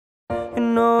You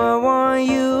know I want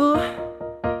you.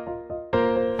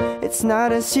 It's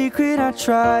not a secret I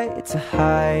try to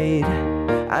hide.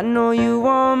 I know you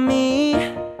want me,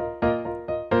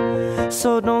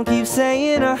 so don't keep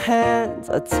saying our hands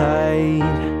are tied.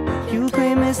 You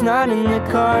claim it's not in the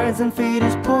cards, and fate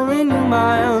is pulling you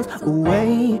miles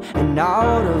away and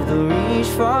out of the reach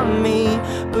from me.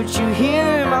 But you hear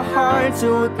in my heart,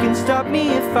 so it can stop me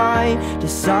if I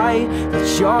decide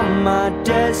that you're my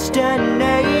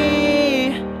destiny.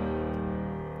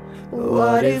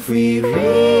 What if we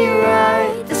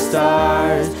rewrite the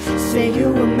stars? Say you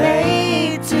were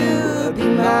made to be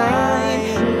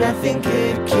mine. Nothing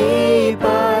could keep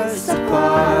us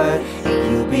apart.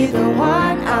 You'll be the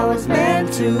one I was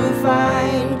meant to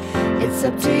find. It's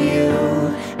up to you,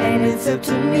 and it's up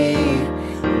to me.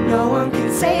 No one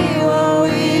can say what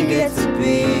we get to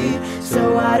be.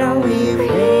 So why don't we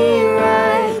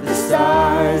rewrite the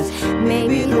stars?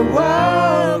 Maybe the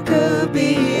world could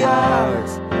be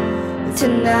ours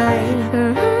tonight.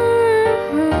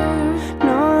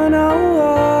 No, no,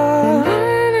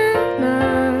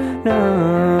 no.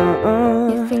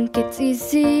 You think it's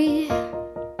easy?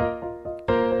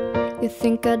 You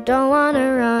think I don't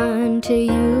wanna run to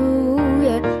you,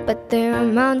 yeah. But there are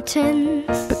mountains,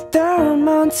 But there are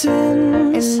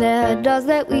mountains, and there are doors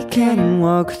that we can can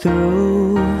walk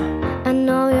through. I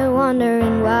know you're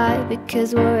wondering why,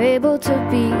 because we're able to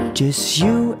be Just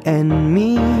you and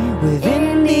me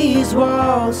within these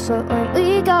walls. So when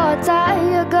we go outside,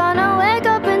 you're gonna wake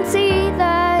up and see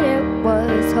that it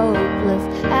was hopeless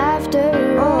after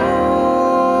all.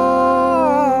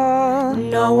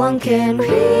 No one can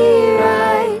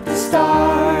rewrite the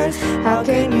stars. How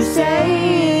can you say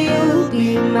you'll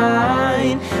be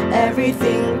mine?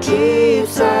 Everything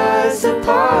keeps us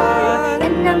apart,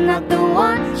 And I'm not the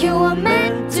one you were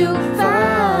meant to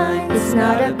find. it's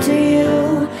not up to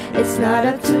you, it's not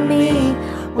up to me.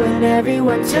 When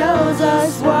everyone tells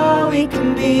us what we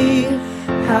can be,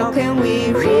 how can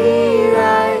we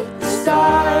rewrite the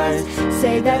stars?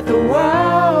 Say that the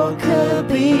world could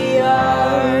be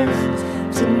ours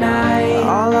tonight.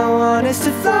 All I want is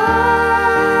to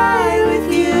fly with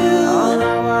you. All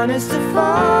I want is to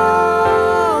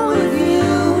fall with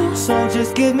you. So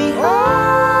just give me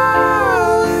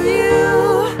all of you.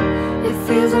 It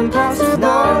feels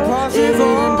impossible. Is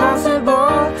it impossible?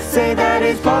 Say that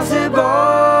it's possible.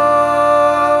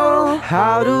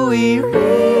 How do we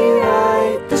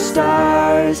rewrite the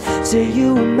stars? Say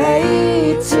you were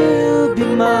made to be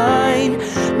mine.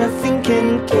 Nothing can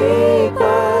keep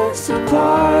us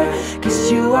apart, 'cause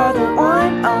you are the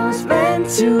one I was meant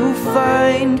to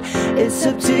find. It's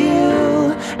up to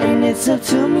you, and it's up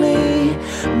to me.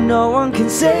 No one can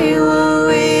say what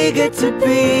we get to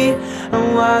be. And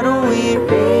why don't we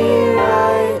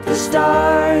rewrite the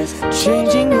stars?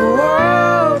 Changing the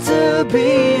world to be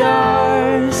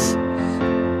ours.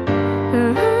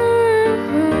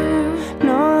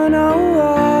 No, no,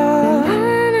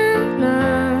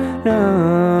 no.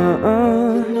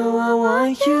 You know I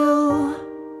want you.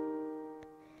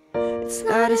 It's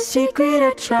not a secret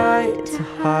I tried to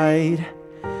hide,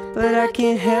 but I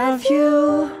can't have you.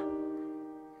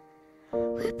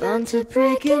 We're bound to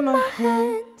break and my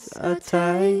hands are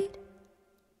tied.